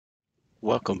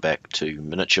Welcome back to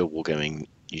Miniature Wargaming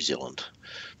New Zealand.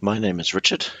 My name is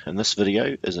Richard, and this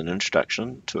video is an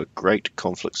introduction to a great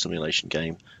conflict simulation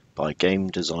game by Game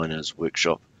Designers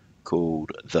Workshop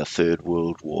called The Third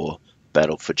World War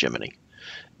Battle for Germany.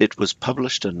 It was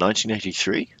published in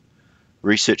 1983.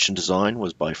 Research and design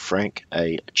was by Frank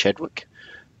A. Chadwick,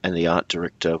 and the art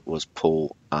director was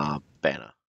Paul R.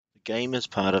 Banner. The game is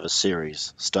part of a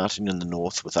series starting in the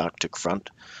north with Arctic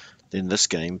Front, then this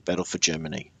game, Battle for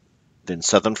Germany, then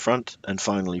Southern Front, and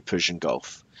finally Persian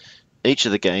Gulf. Each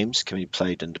of the games can be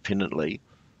played independently,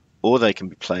 or they can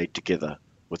be played together,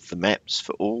 with the maps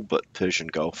for all but Persian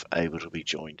Gulf able to be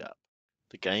joined up.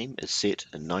 The game is set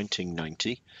in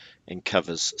 1990 and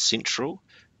covers Central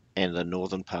and the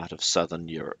northern part of Southern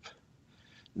Europe.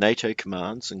 NATO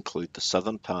commands include the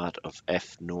southern part of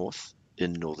AF North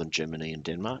in northern Germany and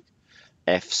Denmark,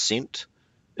 AF Cent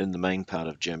in the main part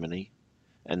of Germany,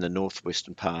 and the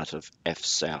northwestern part of AF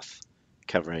South,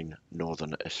 covering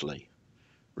northern Italy.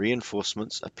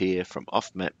 Reinforcements appear from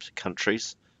off-mapped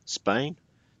countries, Spain,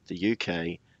 the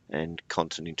UK, and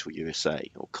continental USA,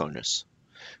 or CONUS,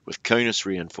 with CONUS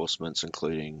reinforcements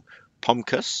including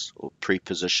POMCUS, or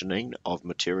pre-positioning of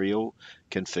material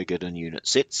configured in unit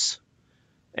sets,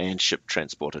 and ship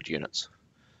transported units.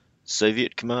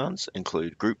 Soviet commands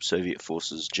include Group Soviet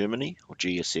Forces Germany, or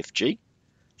GSFG,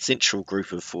 Central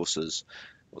Group of Forces,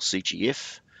 or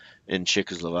CGF, in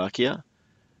Czechoslovakia,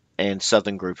 and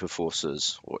Southern Group of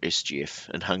Forces, or SGF,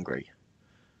 in Hungary.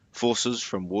 Forces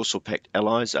from Warsaw Pact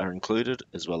allies are included,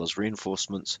 as well as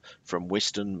reinforcements from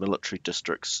Western military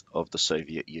districts of the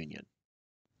Soviet Union.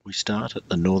 We start at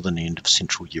the northern end of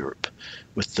Central Europe,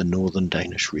 with the northern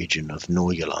Danish region of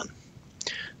Nordjylland.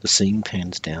 The scene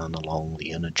pans down along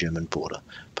the inner German border,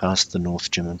 past the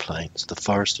North German plains, the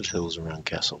forested hills around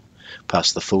Kassel,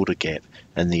 past the Fulda Gap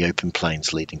and the open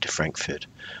plains leading to Frankfurt,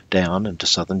 down into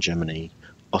southern Germany,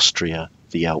 Austria,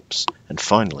 the Alps, and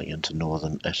finally into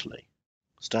northern Italy.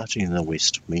 Starting in the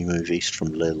west, we move east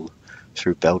from Lille,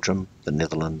 through Belgium, the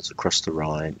Netherlands, across the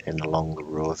Rhine and along the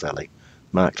Ruhr Valley,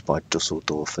 marked by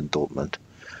Dusseldorf and Dortmund,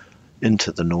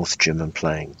 into the North German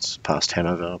plains, past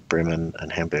Hanover, Bremen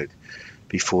and Hamburg,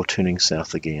 before turning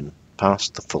south again,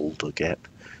 past the Fulda Gap,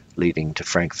 leading to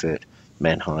Frankfurt,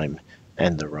 Mannheim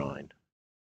and the Rhine.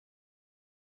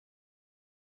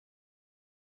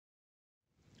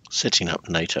 Setting up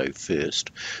NATO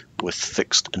first, with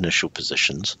fixed initial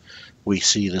positions, we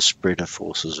see the spread of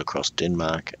forces across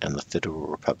Denmark and the Federal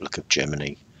Republic of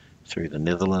Germany, through the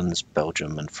Netherlands,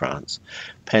 Belgium and France,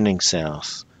 panning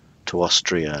south to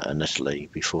Austria and Italy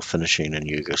before finishing in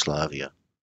Yugoslavia.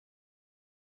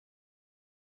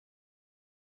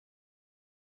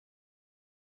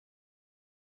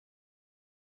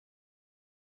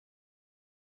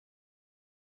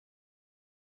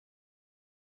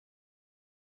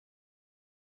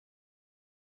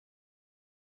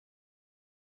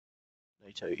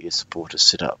 NATO air support is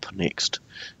set up next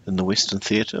in the Western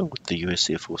Theatre with the US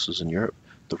Air Forces in Europe,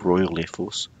 the Royal Air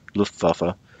Force,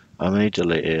 Luftwaffe, Armée de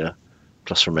l'Air,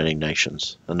 plus remaining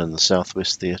nations, and in the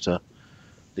Southwest Theatre,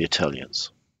 the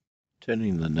Italians.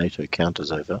 Turning the NATO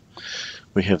counters over,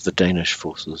 we have the Danish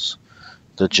forces,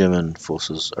 the German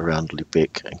forces around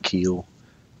Lübeck and Kiel,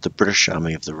 the British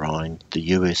Army of the Rhine, the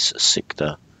US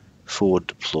sector, forward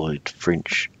deployed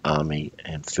French Army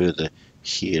and further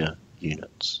Heer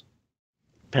units,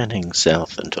 panning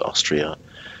south into Austria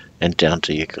and down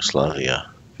to Yugoslavia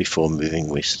before moving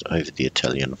west over the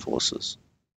Italian forces.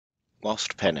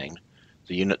 Whilst panning,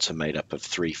 the units are made up of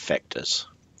three factors: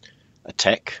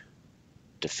 attack,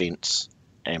 defence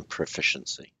and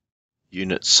proficiency.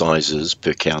 Unit sizes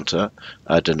per counter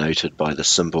are denoted by the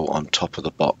symbol on top of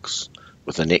the box,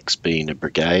 with an X being a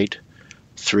brigade,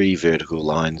 3 vertical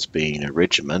lines being a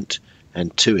regiment,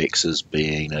 and 2 X's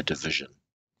being a division.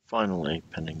 Finally,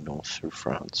 panning north through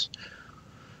France,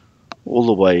 all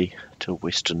the way to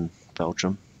western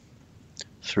Belgium,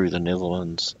 through the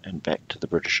Netherlands and back to the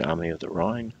British Army of the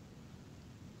Rhine,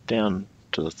 down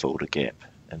to the Fulda Gap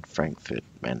and Frankfurt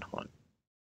Mannheim.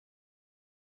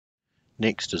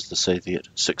 Next is the Soviet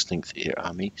 16th Air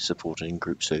Army supporting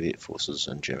Group Soviet forces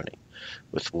in Germany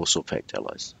with Warsaw Pact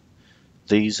allies.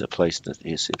 These are placed at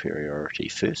air superiority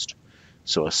first,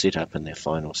 so are set up in their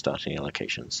final starting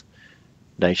allocations.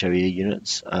 NATO air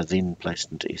units are then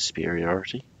placed into air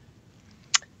superiority.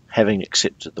 Having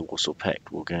accepted the Warsaw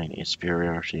Pact will gain air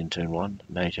superiority in turn 1.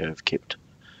 NATO have kept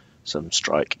some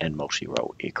strike and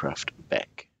multi-role aircraft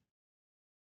back.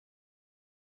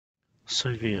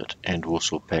 Soviet and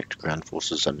Warsaw Pact ground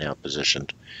forces are now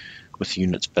positioned, with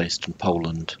units based in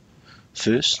Poland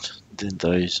first, then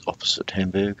those opposite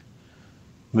Hamburg,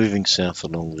 moving south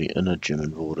along the inner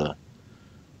German border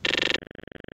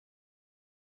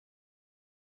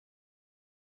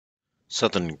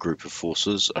Southern group of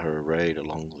forces are arrayed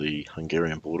along the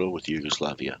Hungarian border with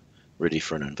Yugoslavia, ready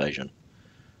for an invasion.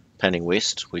 Panning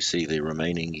west, we see the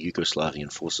remaining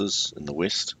Yugoslavian forces in the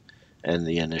west and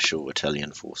the initial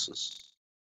Italian forces.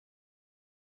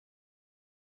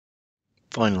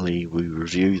 Finally, we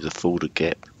review the Hof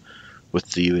Gap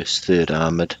with the US 3rd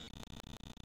Armoured.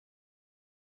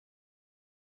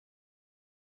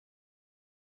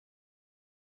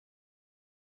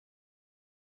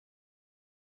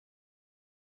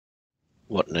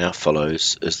 What now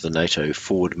follows is the NATO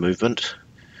forward movement,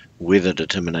 weather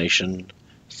determination,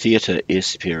 theatre air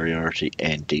superiority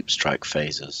and deep strike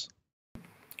phases.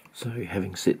 So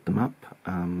having set them up,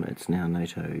 it's now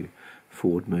NATO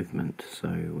forward movement, so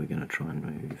we're going to try and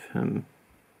move him.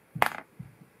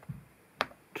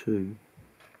 2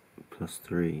 plus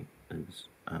 3 is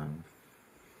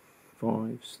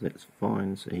 5, so that's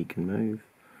fine, so he can move.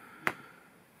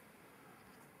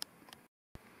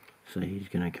 So he's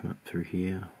going to come up through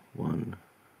here, 1,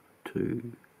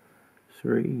 2,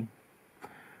 3.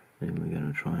 Then we're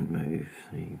going to try and move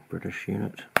the British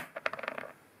unit.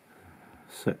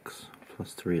 6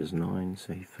 plus 3 is 9,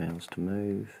 so he fails to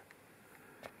move.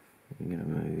 We're going to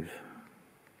move.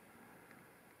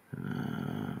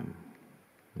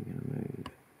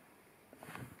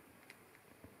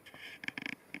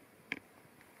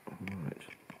 Right.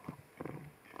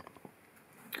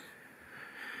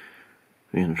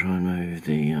 We're going to try and move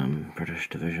the British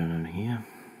division in here.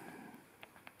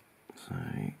 So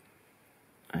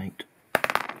 8.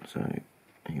 So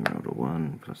he rolled a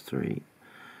 1 plus 3.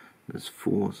 There's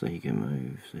 4, so he can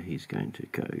move. So he's going to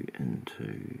go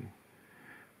into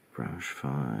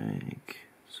Braunschweig.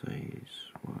 So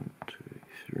he's 1, 2,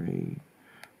 3.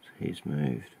 So he's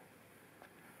moved.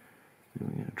 Then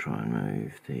we're going to try and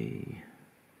move the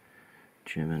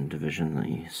German division,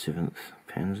 the 7th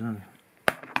Panzer.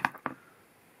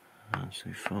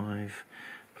 So 5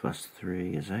 plus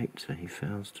 3 is 8, so he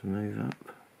fails to move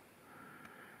up.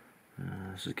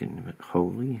 This is getting a bit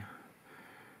holy.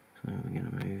 So we're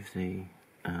going to move the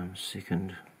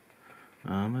 2nd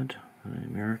Armoured, the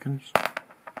Americans.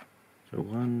 So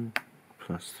 1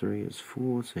 plus 3 is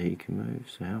 4, so he can move.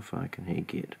 So how far can he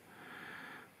get?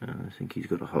 I think he's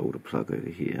got to hold a plug over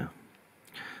here.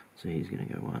 So he's going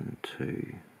to go 1,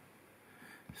 2,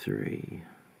 3,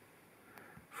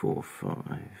 4,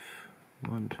 5.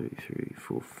 1, 2, 3,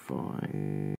 4,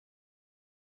 5.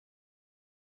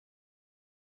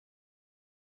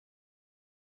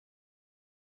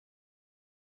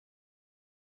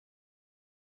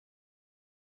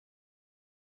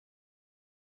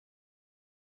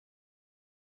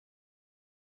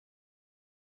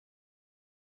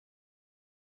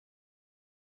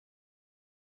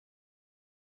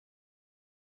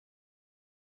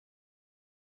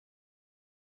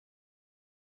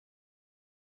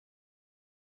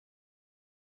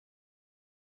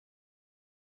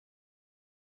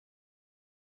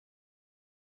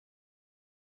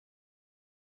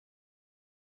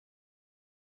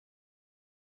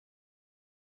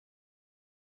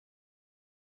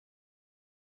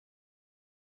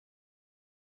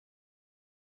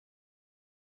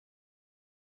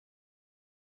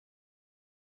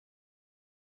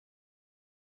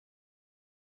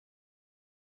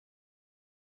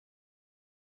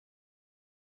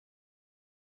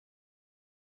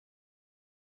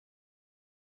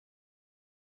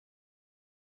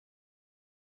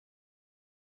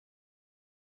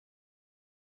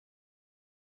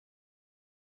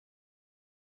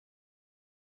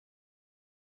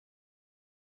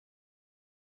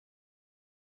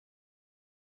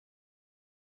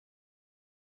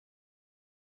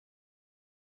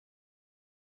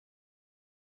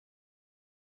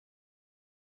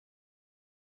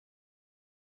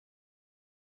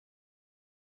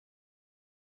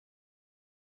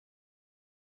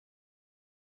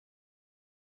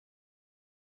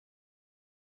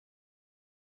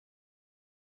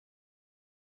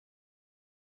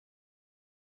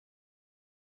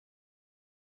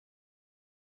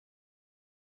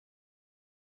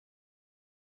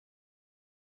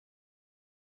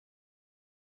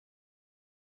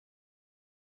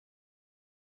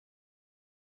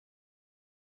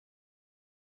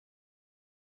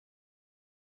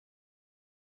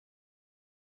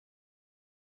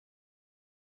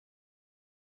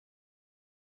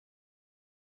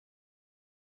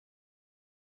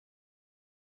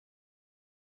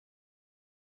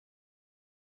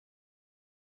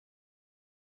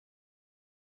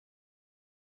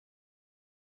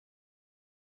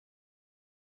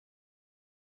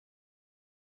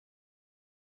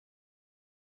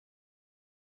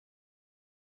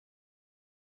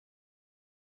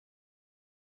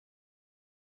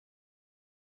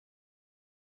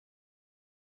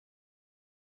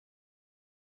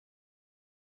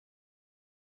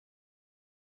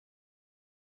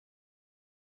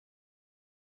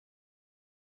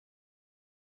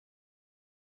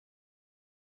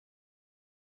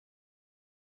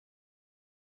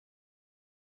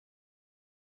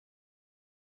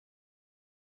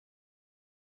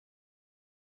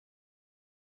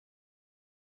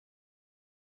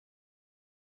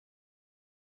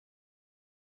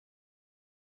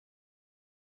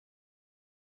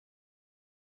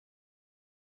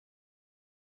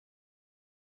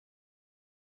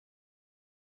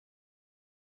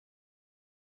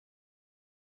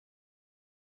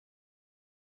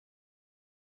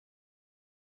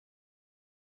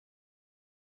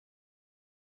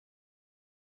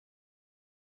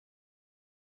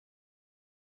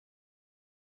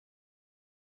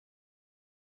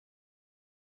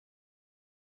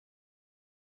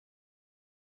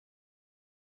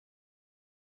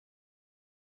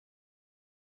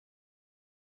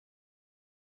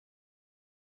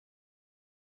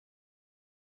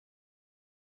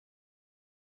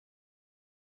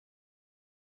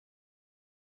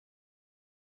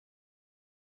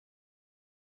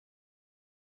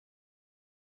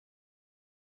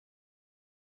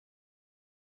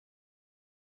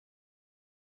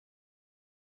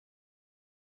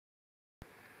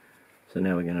 So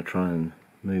now we're going to try and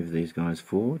move these guys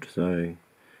forward. So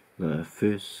the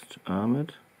first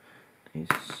armoured, he's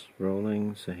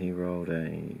rolling, so he rolled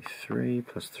a 3,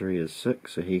 plus 3 is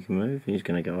 6, so he can move. He's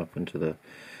going to go up into the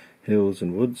hills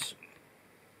and woods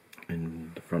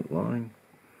in the front line.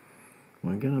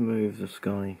 We're going to move this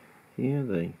guy here,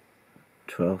 the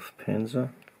 12th Panzer.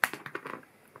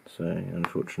 So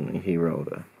unfortunately he rolled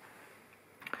a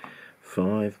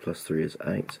 5, plus 3 is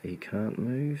 8, so he can't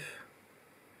move.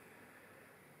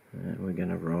 And we're going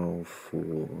to roll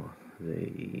for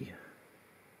the...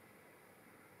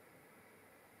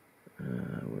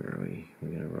 where are we? We're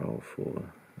going to roll for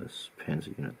this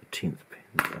Panzer unit, the 10th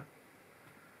Panzer.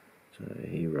 So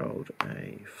he rolled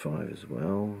a 5 as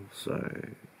well, so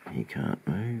he can't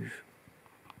move.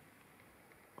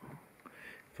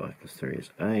 5 plus 3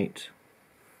 is 8.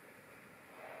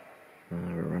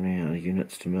 We're running out of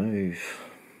units to move.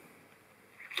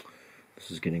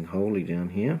 This is getting holy down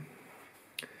here.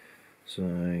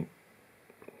 So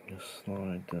just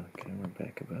slide the camera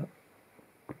back a bit.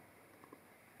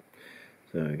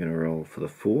 So we're going to roll for the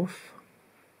 4th.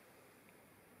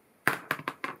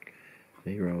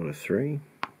 He rolled a 3.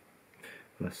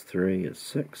 Plus 3 is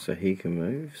 6, so he can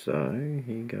move. So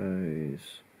he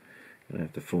goes... Going to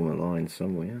have to form a line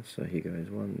somewhere. So he goes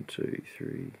 1, 2,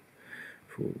 3,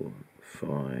 4,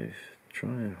 5. Try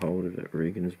and hold it at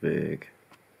Regensburg.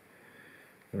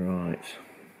 Right,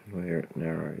 where it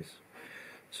narrows.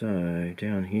 So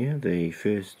down here, the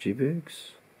first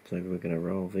G-Bergs. So we're going to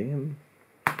roll them.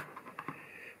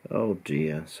 Oh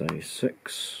dear, so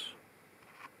 6.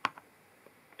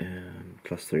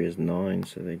 Plus 3 is 9,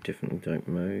 so they definitely don't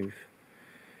move.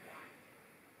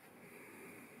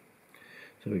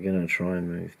 So we're going to try and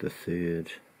move the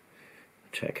 3rd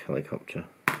attack helicopter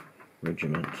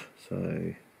regiment.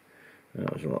 So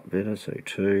that was a lot better. So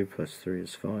 2 plus 3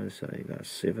 is 5, so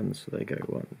that's 7. So they go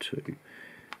 1, 2,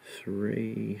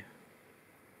 3.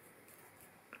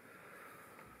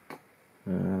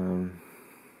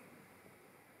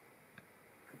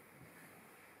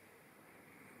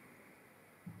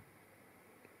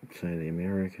 So the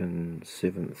American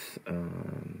 7th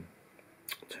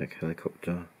attack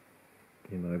helicopter,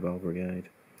 the mobile brigade.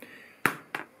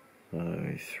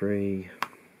 So 3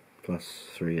 plus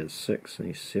 3 is 6, and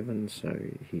he's 7, so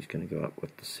he's going to go up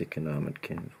with the 2nd armoured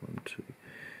cannons. 1, 2,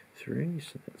 3,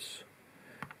 so that's...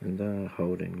 And they're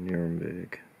holding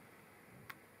Nuremberg.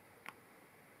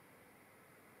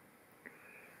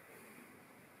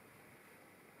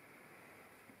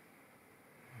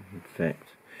 In fact,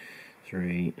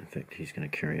 he's going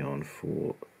to carry on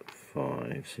 4,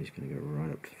 5, so he's going to go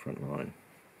right up to the front line.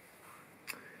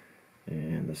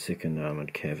 And the 2nd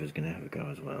armoured cav is going to have a go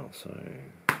as well, so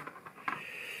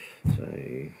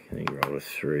he rolled a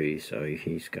 3, so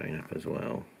he's going up as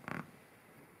well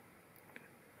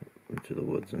into the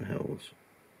woods and hills.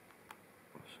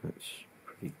 So that's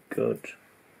pretty good.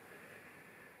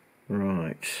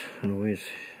 Right, and where's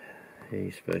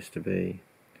he supposed to be?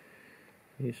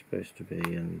 He's supposed to be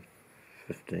in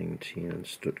 1510 in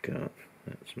Stuttgart.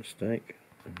 That's a mistake.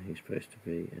 And he's supposed to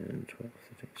be in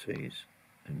 1213, so he's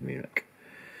in Munich.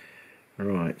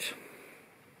 Right.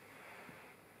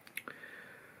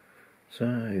 So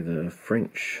the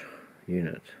French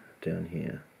unit down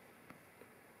here,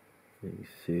 the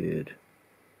 3rd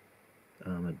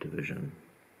Armoured Division.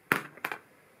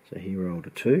 So he rolled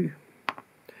a 2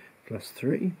 plus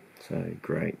 3, so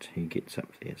great, he gets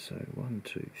up there. So 1,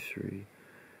 2, 3,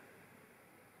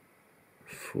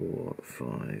 4,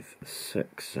 5,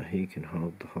 6, so he can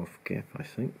hold the Hof Gap, I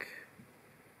think.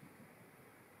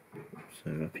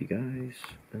 So up he goes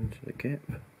into the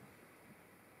gap.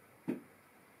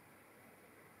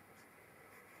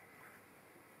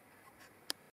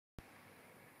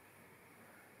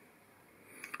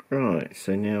 Right,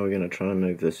 so now we're going to try and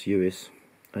move this US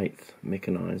 8th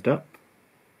mechanised up.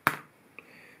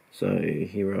 So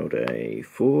he rolled a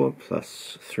 4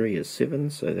 plus 3 is 7,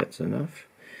 so that's enough.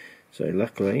 So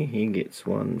luckily he gets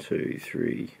 1, 2,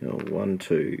 3, 4,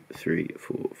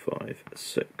 5,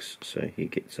 6. So he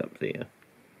gets up there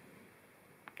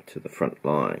to the front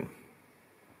line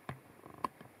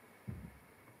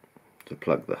to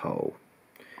plug the hole.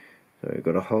 So we've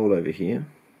got a hole over here,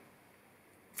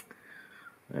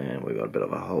 and we've got a bit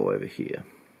of a hole over here.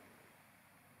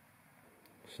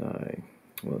 So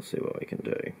we'll see what we can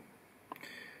do.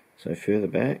 So further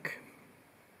back,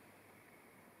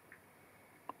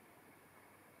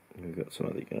 we've got some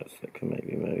other units that can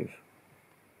maybe move.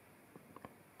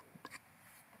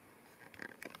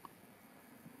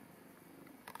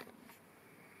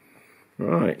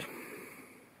 Right.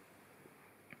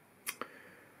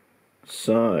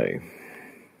 So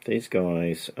these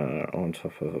guys are on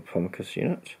top of a Pomkus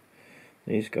unit.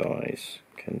 These guys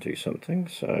can do something,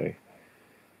 so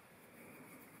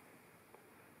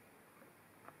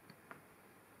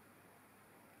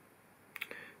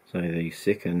the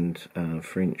 2nd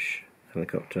French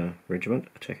helicopter regiment,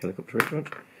 attack helicopter regiment.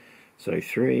 So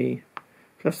 3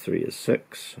 plus 3 is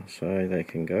 6, so they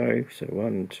can go. So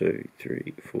 1, 2,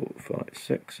 3, 4, 5,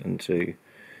 6 into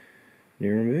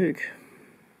Nuremberg.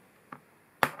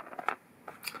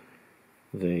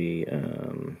 The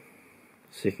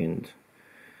 2nd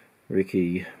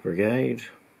Recce Brigade,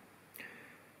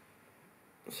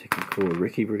 2nd Corps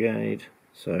Recce Brigade.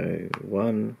 So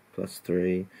 1 plus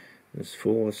 3 is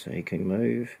 4, so he can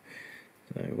move.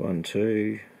 So 1,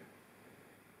 2,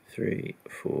 3,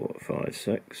 4, 5,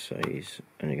 6, so he's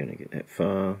only going to get that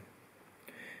far.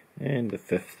 And the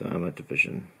 5th Armoured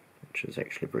Division, which is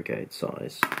actually brigade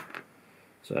size.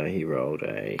 So he rolled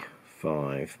a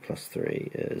 5 plus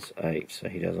 3 is 8, so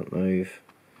he doesn't move.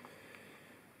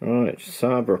 Right,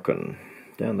 Saarbrücken,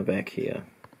 down the back here.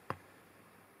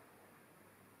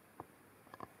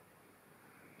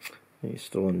 He's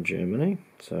still in Germany,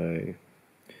 so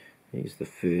he's the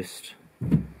 1st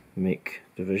Mech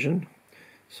Division.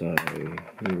 So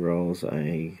he rolls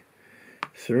a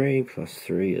 3 plus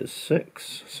 3 is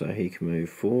 6, so he can move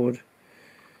forward.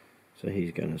 So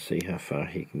he's going to see how far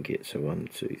he can get. So 1,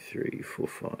 2, 3, 4,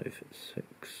 5,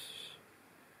 6.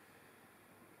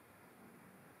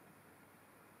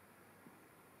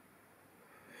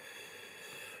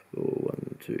 Oh,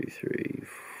 1, 2, 3,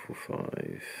 4,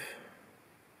 5.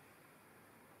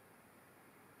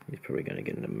 He's probably going to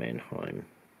get into Mannheim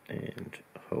and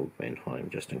hold Mannheim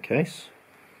just in case.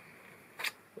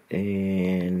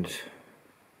 And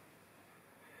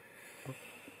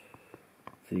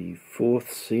the 4th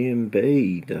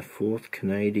CMB, the 4th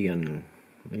Canadian,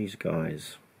 these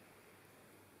guys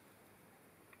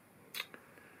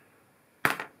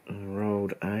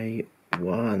rolled a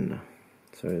 1,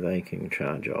 so they can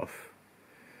charge off.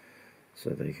 So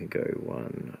they could go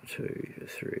 1, 2,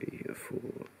 3, 4,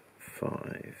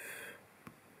 5.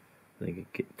 They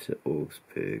could get to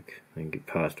Augsburg. They can get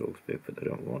past Augsburg, but they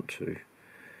don't want to.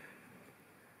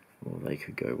 Or they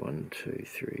could go 1, 2,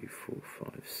 3, 4,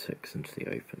 5, 6 into the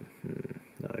open.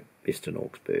 No, best in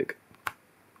Augsburg.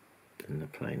 In the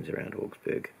plains around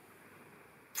Augsburg.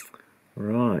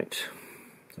 Right.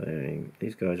 So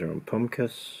these guys are on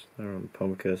Pomkus. They're on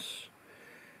Pomkus.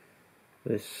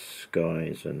 This guy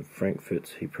is in Frankfurt,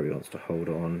 so he probably wants to hold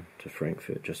on to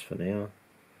Frankfurt just for now,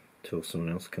 until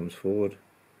someone else comes forward.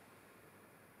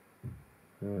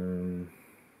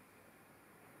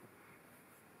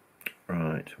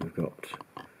 Right, we've got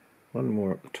one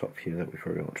more at the top here that we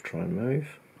probably want to try and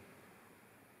move.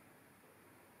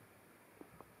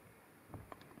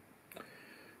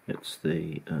 It's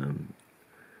the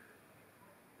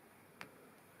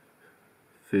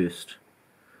 1st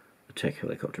Attack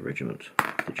Helicopter Regiment,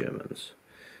 the Germans.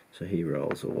 So he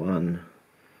rolls a 1,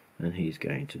 and he's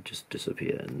going to just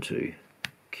disappear into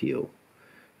Kiel,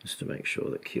 just to make sure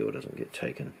that Kiel doesn't get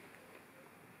taken.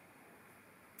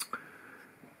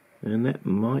 And that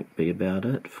might be about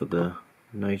it for the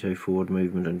NATO forward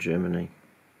movement in Germany.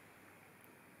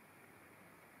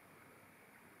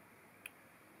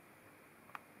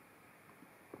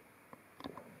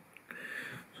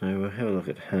 So we'll have a look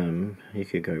at him. He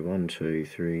could go 1, 2,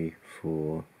 3,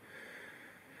 4,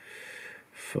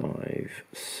 5,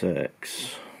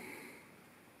 6.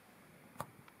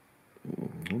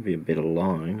 It'll be a better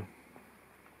line.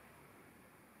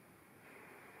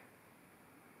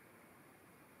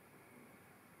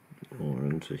 Or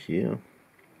into here.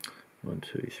 1,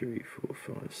 2, 3, 4,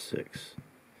 5, 6.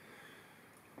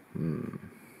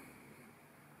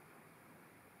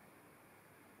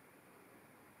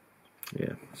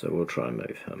 Yeah, so we'll try and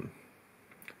move him.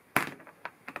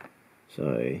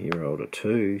 So he rolled a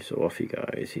 2, so off he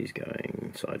goes. He's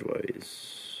going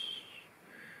sideways.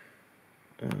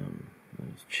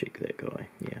 Let's check that guy.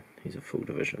 Yeah, he's a full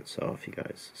division, so off he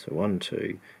goes. So 1,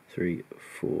 2, 3,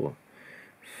 4,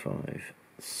 5,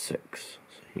 6.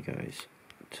 So he goes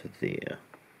to there.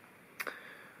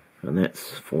 And that's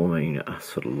forming a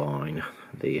sort of line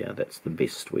there. That's the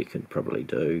best we could probably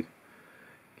do,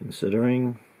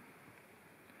 considering.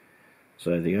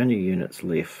 So the only units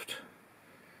left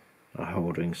are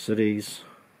holding cities,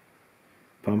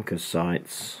 bunker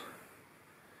sites,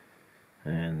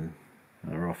 and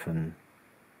are often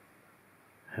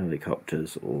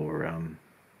helicopters or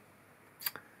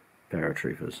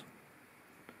paratroopers.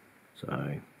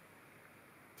 So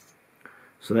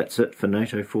that's it for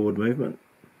NATO forward movement.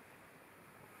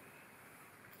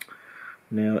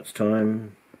 Now it's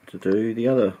time to do the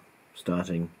other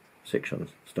starting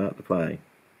sections. Start the play.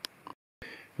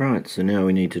 Right, so now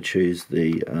we need to choose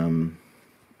the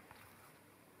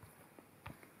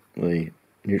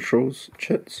neutrals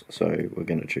chits. So we're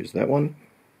going to choose that one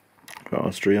for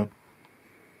Austria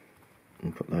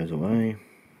and put those away.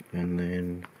 And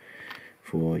then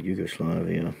for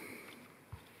Yugoslavia,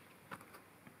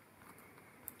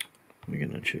 we're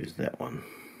going to choose that one.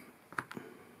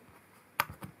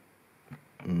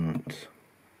 Right.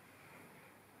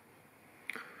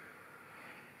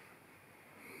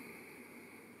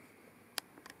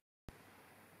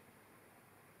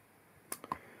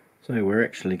 So we're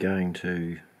actually going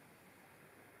to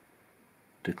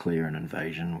declare an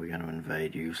invasion. We're going to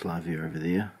invade Yugoslavia over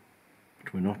there,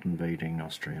 but we're not invading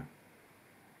Austria.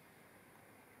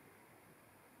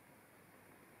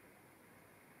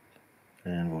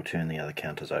 And we'll turn the other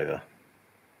counters over.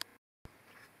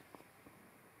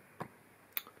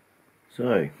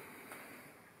 So,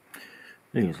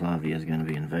 Yugoslavia is going to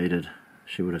be invaded.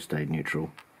 She would have stayed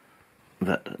neutral,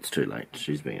 but it's too late.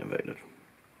 She's being invaded.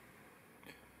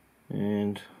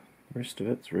 And the rest of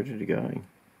it's ready to go.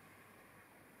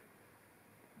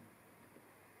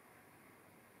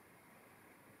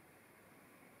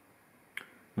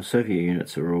 The Soviet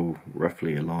units are all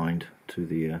roughly aligned to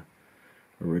their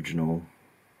original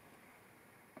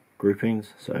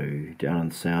groupings. So down in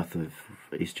the south of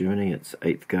East Germany it's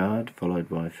 8th Guard followed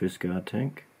by 1st Guard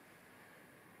tank,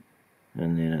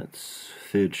 and then it's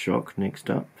 3rd Shock next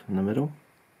up in the middle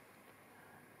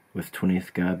with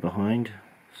 20th Guard behind,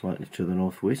 slightly to the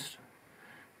northwest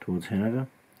towards Hanover,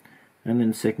 and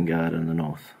then 2nd Guard in the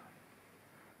north.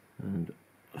 And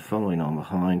following on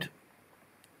behind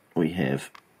we have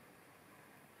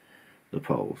the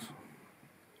Poles.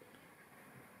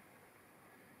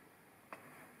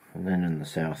 And then in the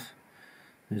south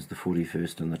there's the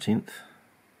 41st and the 10th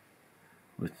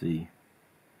with the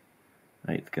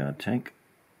 8th Guard tank,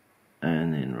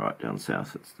 and then right down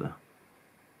south it's the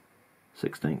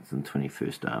 16th and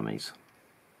 21st armies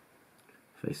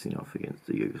facing off against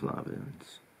the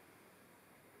Yugoslavs.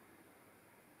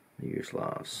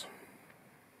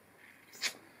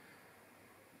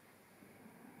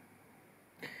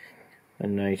 The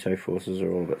NATO forces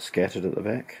are all but scattered at the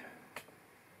back,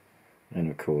 and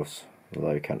of course the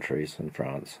Low Countries and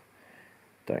France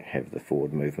don't have the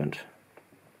forward movement,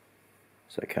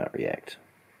 so can't react.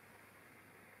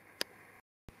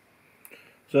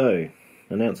 So,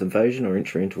 announce invasion or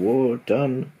entry into war,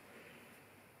 done.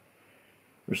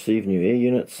 Receive new air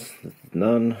units,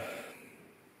 none.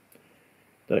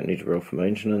 Don't need to roll for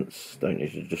maintenance, don't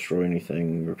need to destroy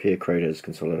anything, repair craters,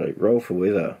 consolidate, roll for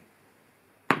weather.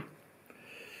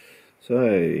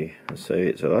 So, the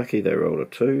Soviets are lucky, they rolled a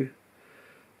 2.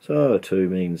 So a 2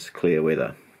 means clear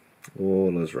weather.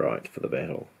 All is right for the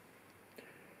battle.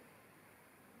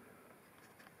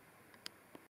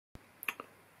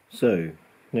 So,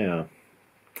 now,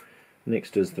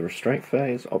 next is the restraint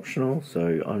phase, optional,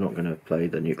 so I'm not going to play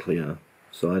the nuclear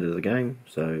side of the game,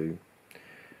 so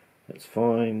that's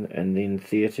fine. And then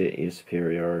theatre air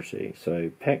superiority. So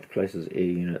Pact places air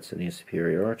units in air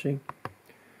superiority.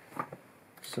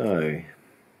 So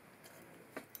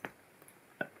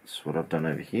that's what I've done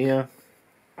over here.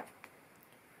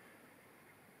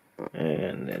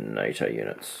 And then NATO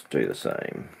units do the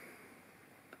same,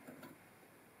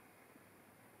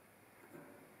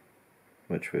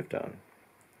 which we've done.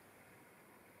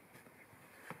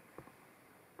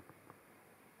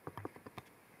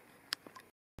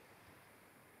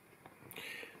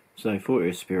 So for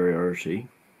air superiority,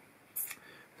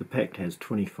 the Pact has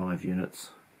 25 units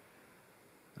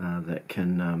that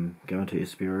can go into air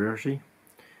superiority,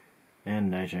 and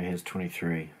NATO has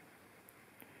 23.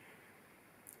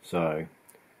 So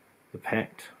the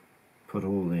Pact put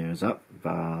all theirs up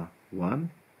bar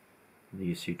 1,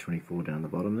 the SU-24 down the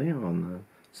bottom there on the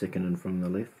second and from the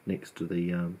left next to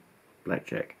the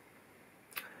blackjack.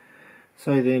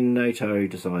 So then NATO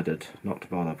decided not to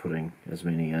bother putting as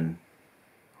many in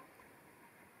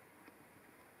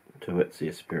to its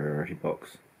air superiority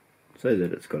box, so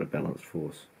that it's got a balanced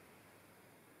force.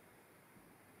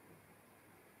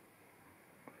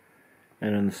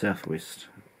 And in the southwest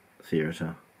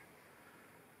theatre,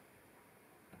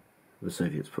 the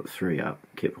Soviets put 3 up,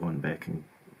 kept 1 back and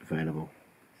available,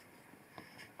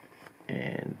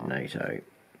 and NATO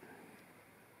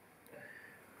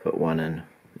put 1 in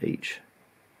each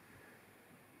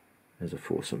as a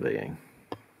force of being.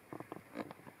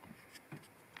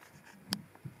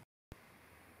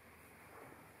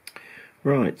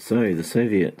 Right, so the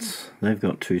Soviets, they've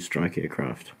got 2 strike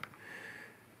aircraft.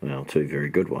 Well, 2 very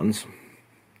good ones.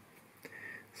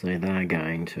 So they're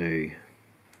going to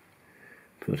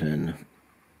put in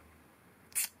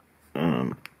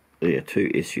there are two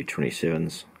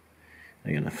Su-27s.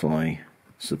 They're going to fly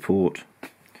support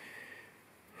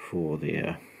for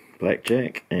their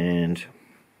Blackjack, and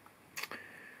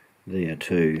there are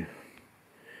two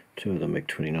of the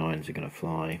MiG-29s are going to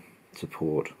fly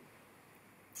support.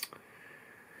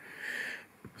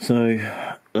 So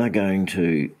they're going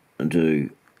to do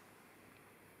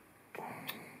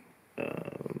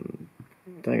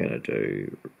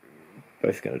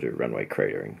both going to do runway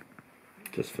cratering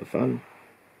just for fun.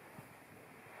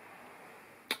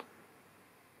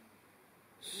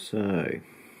 So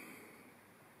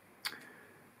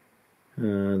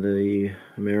the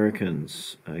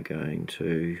Americans are going to,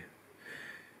 in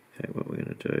fact what we're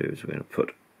going to do is we're going to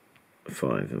put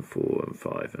 5 and 4 and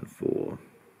 5 and 4.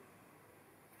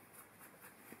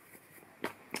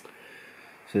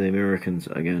 So the Americans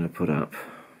are going to put up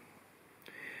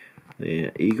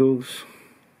their Eagles,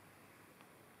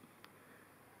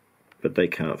 but they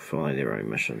can't fly their own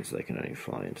missions, they can only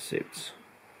fly intercepts.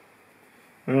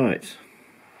 Right.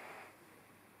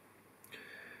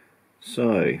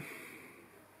 So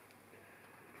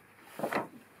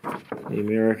the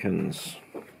Americans,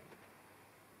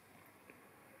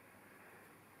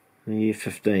 the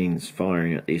F-15s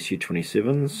firing at the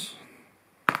Su-27s,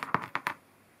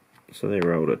 so they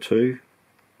rolled a 2,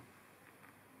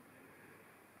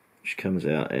 which comes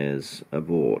out as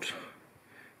abort,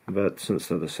 but since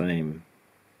they're the same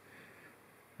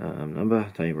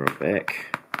number, they roll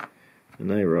back, and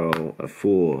they roll a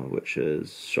 4, which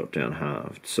is shot down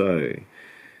halved, so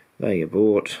they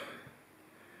abort,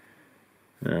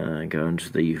 go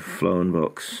into the flown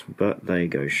box, but they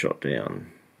go shot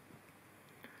down.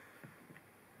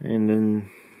 And then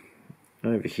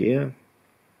over here,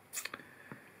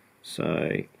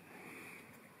 so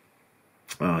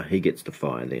he gets to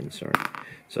fire then, sorry.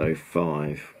 So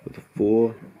 5 with a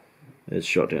 4 is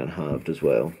shot down halved as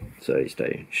well, so he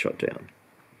stays shot down.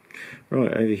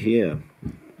 Right, over here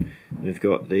we've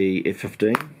got the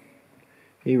F-15.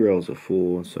 He rolls a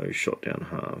 4, so shot down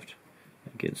halved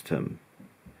against him.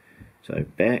 So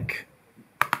back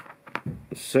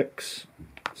 6,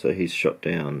 so he's shot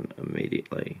down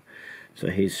immediately. So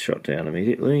he's shot down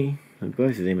immediately, and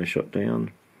both of them are shot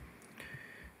down,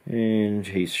 and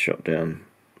he's shot down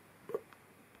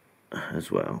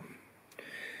as well.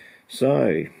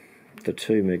 So the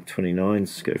two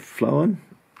MiG-29s go flying,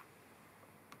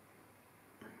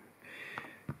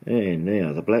 and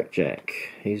now the Blackjack,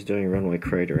 he's doing runway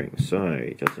cratering, so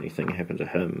does anything happen to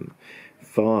him?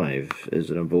 5 is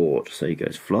an abort, so he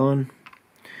goes flying,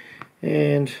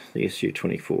 and the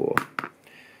Su-24,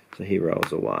 so he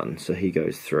rolls a 1, so he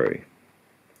goes through.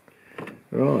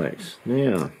 Right,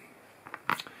 now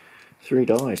 3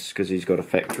 dice, because he's got a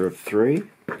factor of 3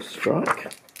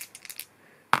 strike,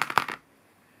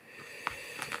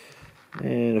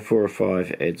 and a 4 or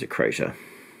 5 adds a crater,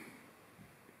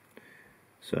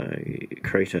 so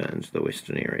crater into the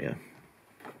western area.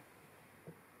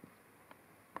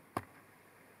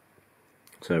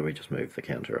 So we just move the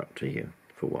counter up to here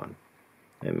for 1.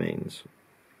 That means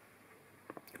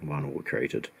 1 all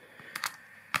cratered.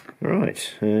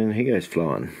 Right, and he goes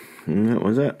flying. And that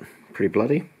was it. Pretty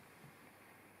bloody.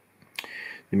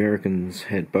 The Americans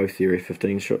had both their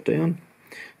F-15s shot down.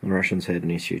 The Russians had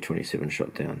an Su-27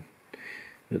 shot down.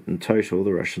 But in total,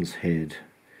 the Russians had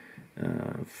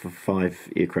 5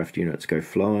 aircraft units go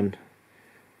flying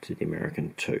to the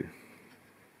American 2.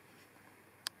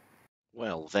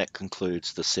 Well, that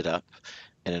concludes the setup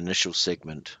and initial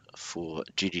segment for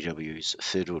GDW's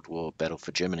Third World War Battle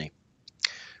for Germany.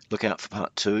 Look out for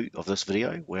part 2 of this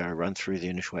video, where I run through the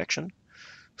initial action,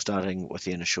 starting with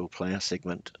the initial player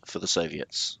segment for the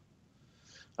Soviets.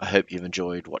 I hope you've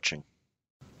enjoyed watching.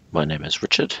 My name is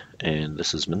Richard, and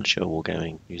this is Miniature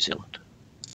Wargaming New Zealand.